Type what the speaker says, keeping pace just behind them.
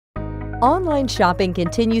Online shopping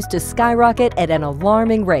continues to skyrocket at an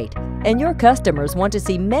alarming rate, and your customers want to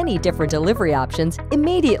see many different delivery options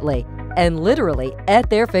immediately and literally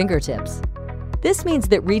at their fingertips. This means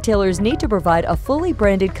that retailers need to provide a fully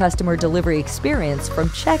branded customer delivery experience from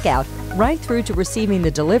checkout right through to receiving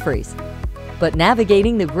the deliveries. But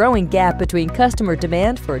navigating the growing gap between customer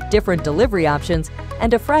demand for different delivery options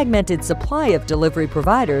and a fragmented supply of delivery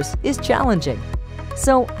providers is challenging.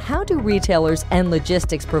 So, how do retailers and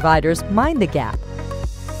logistics providers mind the gap?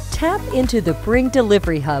 Tap into the Bringg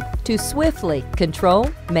Delivery Hub to swiftly control,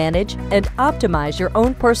 manage, and optimize your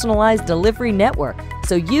own personalized delivery network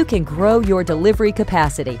so you can grow your delivery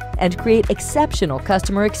capacity and create exceptional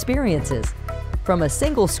customer experiences. From a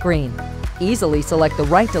single screen, easily select the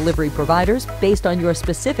right delivery providers based on your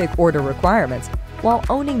specific order requirements while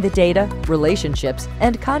owning the data, relationships,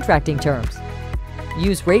 and contracting terms.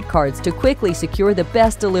 Use rate cards to quickly secure the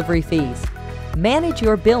best delivery fees. Manage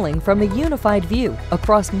your billing from a unified view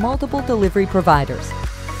across multiple delivery providers.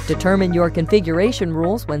 Determine your configuration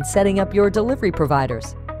rules when setting up your delivery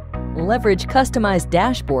providers. Leverage customized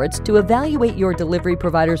dashboards to evaluate your delivery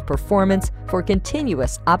provider's performance for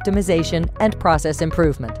continuous optimization and process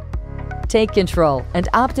improvement. Take control and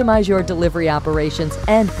optimize your delivery operations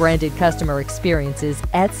and branded customer experiences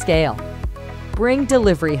at scale. Bringg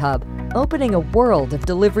Delivery Hub, opening a world of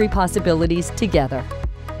delivery possibilities together.